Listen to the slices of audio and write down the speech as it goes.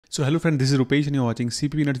So hello friend, this is Rupesh and you're watching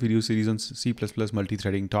CPP Nuts video series on C++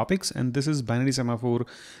 multi-threading topics, and this is Binary Semaphore.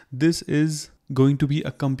 This is going to be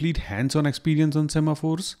a complete hands-on experience on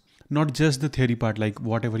semaphores, not just the theory part like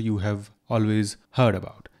whatever you have always heard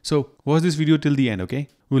about. So watch this video till the end, okay?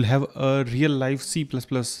 We'll have a real life C++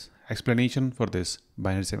 explanation for this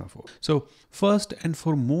binary semaphore. So first and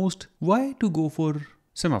foremost, why to go for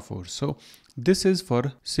semaphores? So this is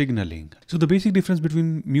for signaling. So the basic difference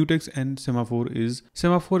between mutex and semaphore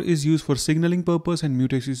is used for signaling purpose and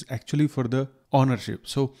mutex is actually for the ownership.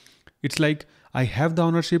 So it's like I have the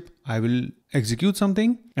ownership, I will execute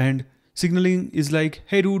something, and signaling is like,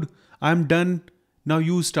 hey dude, I'm done, now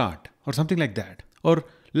you start, or something like that. Or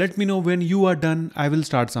let me know when you are done, I will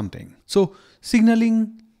start something. So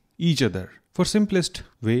signaling each other. For simplest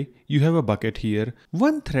way, you have a bucket here.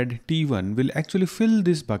 One thread T1 will actually fill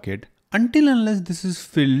this bucket. Until unless this is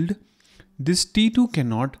filled, this T2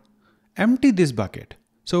 cannot empty this bucket.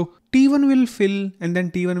 So T1 will fill and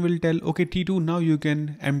then T1 will tell, okay, T2, now you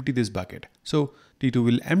can empty this bucket. So T2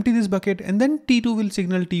 will empty this bucket and then T2 will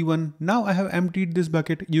signal T1, now I have emptied this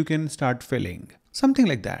bucket, you can start filling. Something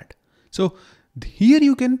like that. So here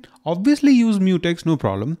you can obviously use mutex, no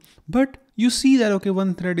problem. But you see that, okay,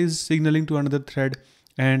 one thread is signaling to another thread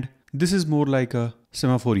and this is more like a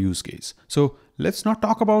semaphore use case. So let's not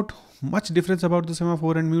talk about much difference about the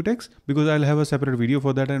semaphore and mutex because I'll have a separate video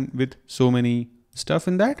for that and with so many stuff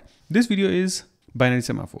in that. This video is binary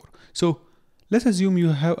semaphore. So let's assume you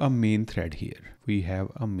have a main thread here. We have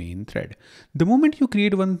a main thread. The moment you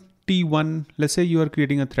create one T1, let's say you are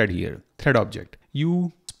creating a thread here, thread object,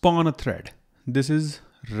 you spawn a thread. This is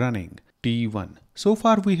running T1. So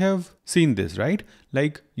far we have seen this, right?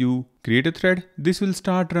 Like you create a thread, this will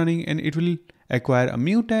start running and it will acquire a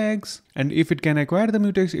mutex, and if it can acquire the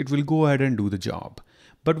mutex, it will go ahead and do the job.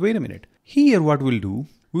 But wait a minute, here what we'll do,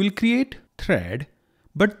 we'll create thread,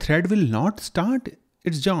 but thread will not start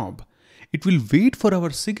its job. It will wait for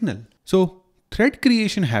our signal. So thread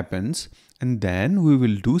creation happens and then we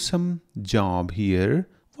will do some job here,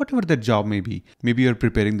 whatever that job may be. Maybe you're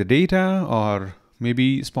preparing the data or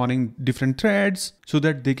maybe spawning different threads so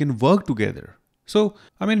that they can work together. So,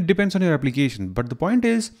 I mean, it depends on your application, but the point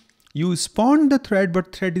is, you spawn the thread,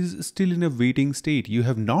 but thread is still in a waiting state. You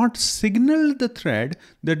have not signaled the thread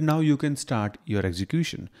that now you can start your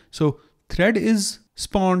execution. So thread is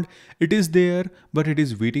spawned, it is there, but it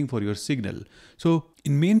is waiting for your signal. So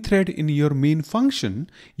in main thread, in your main function,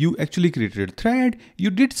 you actually created a thread, you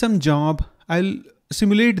did some job. I'll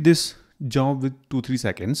simulate this job with 2-3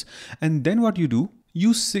 seconds. And then what you do,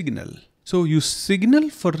 you signal. So you signal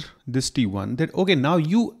for this T1 that, okay, now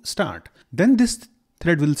you start. Then this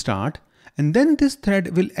thread will start and then this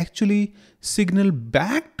thread will actually signal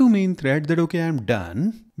back to main thread that, okay, I'm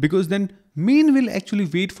done, because then main will actually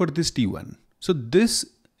wait for this T1. So this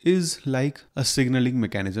is like a signaling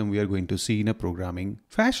mechanism we are going to see in a programming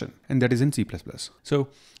fashion, and that is in C++. So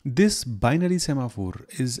this binary semaphore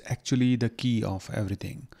is actually the key of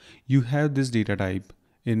everything. You have this data type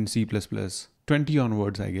in C++, 20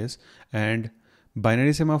 onwards, I guess, and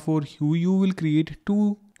binary semaphore, you will create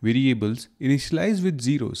two variables initialized with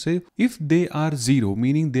 0. Say if they are 0,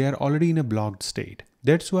 meaning they are already in a blocked state.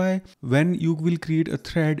 That's why when you will create a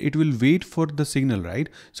thread, it will wait for the signal, right?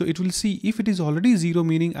 So it will see if it is already 0,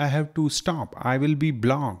 meaning I have to stop, I will be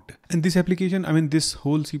blocked. And this application, I mean, this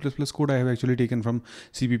whole C++ code I have actually taken from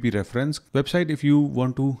CPP reference website. If you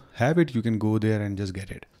want to have it, you can go there and just get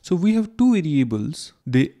it. So we have two variables.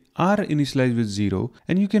 They are initialized with 0,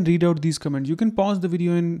 and you can read out these comments. You can pause the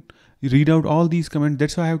video and read out all these comments.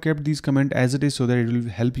 That's why I have kept these comments as it is so that it will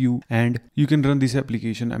help you and you can run this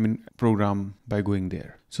application, I mean program, by going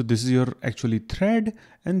there. So this is your actually thread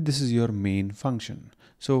and this is your main function.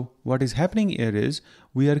 So what is happening here is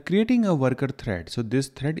we are creating a worker thread. So this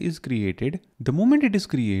thread is created. The moment it is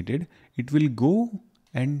created, it will go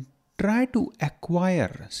and try to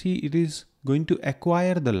acquire. See, it is going to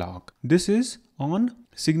acquire the lock. This is on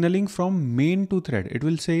signaling from main to thread. It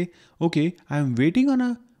will say, okay, I'm waiting on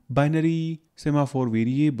a binary semaphore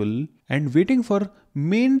variable and waiting for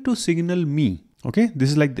main to signal me. Okay, this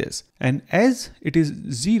is like this. And as it is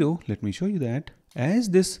 0, let me show you that. As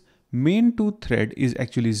this main to thread is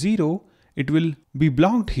actually 0, it will be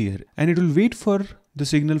blocked here and it will wait for the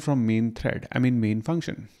signal from main thread, I mean main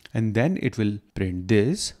function. And then it will print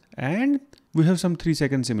this, and we have some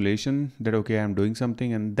 3-second simulation that, okay, I'm doing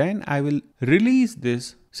something, and then I will release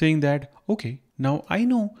this saying that, okay, now I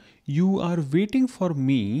know you are waiting for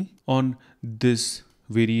me on this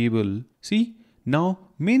variable. See, now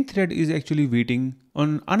main thread is actually waiting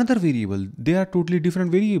on another variable. They are totally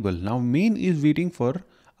different variable. Now main is waiting for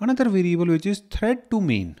another variable which is thread to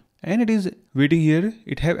main. and it is waiting here.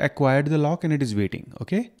 It have acquired the lock and it is waiting.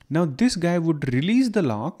 Okay. Now this guy would release the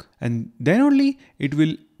lock and then only it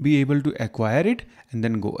will be able to acquire it and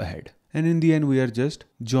then go ahead. And in the end, we are just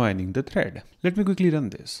joining the thread. Let me quickly run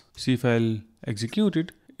this. See if I'll execute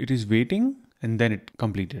it. It is waiting and then it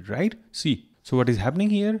completed, right? See, so what is happening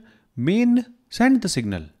here? Main send the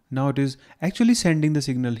signal. Now it is actually sending the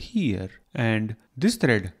signal here, and this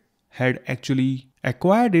thread had actually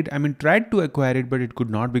acquired it. I mean, tried to acquire it, but it could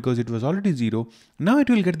not because it was already 0. Now it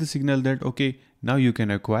will get the signal that, okay, now you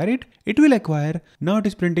can acquire it. It will acquire. Now it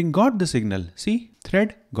is printing got the signal. See,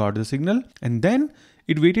 thread got the signal, and then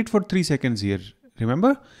it waited for 3 seconds here.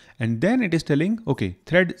 Remember? And then it is telling, okay,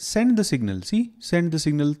 thread send the signal. See, send the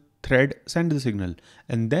signal, thread send the signal.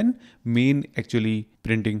 And then main actually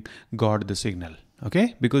printing got the signal.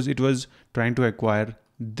 Okay, because it was trying to acquire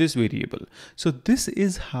this variable. So this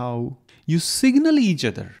is how you signal each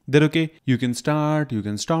other that, okay, you can start, you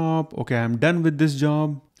can stop. Okay, I'm done with this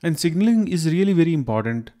job. And signaling is really very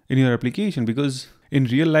important in your application, because in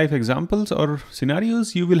real life examples or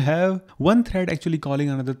scenarios, you will have one thread actually calling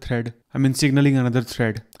another thread. I mean, signaling another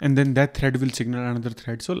thread, and then that thread will signal another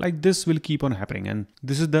thread. So like this will keep on happening. And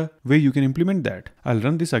this is the way you can implement that. I'll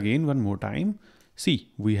run this again one more time.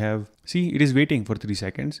 See, it is waiting for 3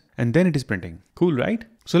 seconds and then it is printing. Cool, right?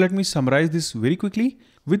 So let me summarize this very quickly.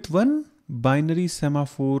 With one binary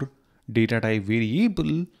semaphore data type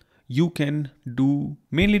variable, you can do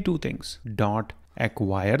mainly 2 things: dot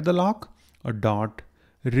acquire the lock or dot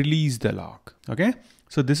release the lock. Okay.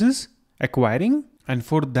 So this is acquiring, and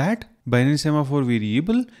for that binary semaphore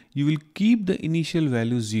variable, you will keep the initial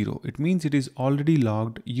value 0. It means it is already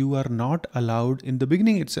logged. You are not allowed in the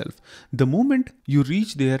beginning itself. The moment you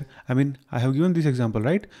reach there, I mean, I have given this example,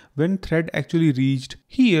 right? When thread actually reached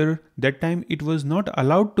here, that time it was not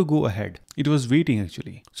allowed to go ahead. It was waiting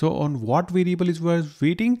actually. So on what variable it was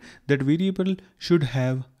waiting, that variable should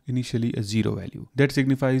have initially a 0 value. That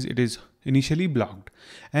signifies it is initially blocked.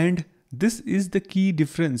 And this is the key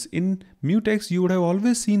difference. In mutex, you would have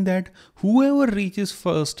always seen that whoever reaches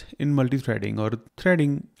first in multi-threading or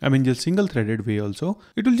threading, I mean just single threaded way also,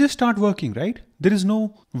 it will just start working, right? There is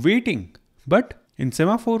no waiting. But in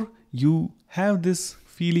Semaphore, you have this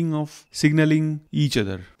feeling of signaling each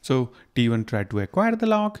other. So T1 tried to acquire the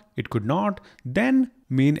lock, it could not. Then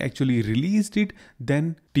main actually released it.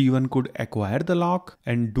 Then T1 could acquire the lock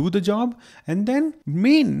and do the job. And then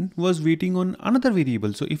main was waiting on another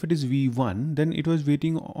variable. So if it is V1, then it was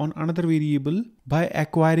waiting on another variable by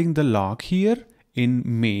acquiring the lock here in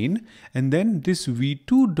main. And then this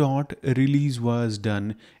V2 dot release was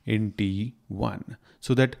done in T1.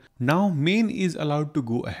 So that now main is allowed to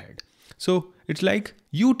go ahead. So it's like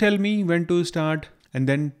you tell me when to start and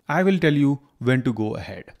then I will tell you when to go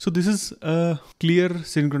ahead. So this is a clear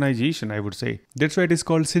synchronization, I would say. That's why it is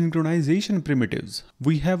called synchronization primitives.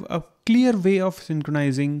 We have a clear way of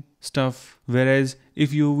synchronizing stuff. Whereas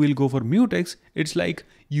if you will go for mutex, it's like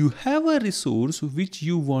you have a resource which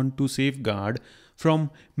you want to safeguard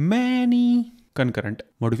from many concurrent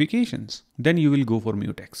modifications. Then you will go for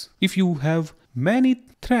mutex. If you have many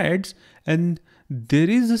threads and there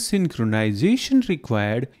is a synchronization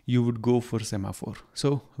required, you would go for Semaphore.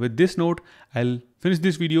 So with this note, I'll finish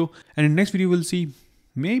this video, and in next video we'll see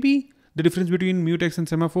maybe the difference between mutex and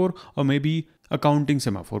Semaphore, or maybe a counting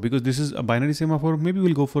Semaphore, because this is a binary Semaphore. Maybe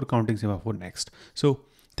we'll go for counting Semaphore next. So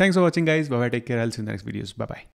thanks for watching guys. Bye bye. Take care. I'll see you in the next videos. Bye bye.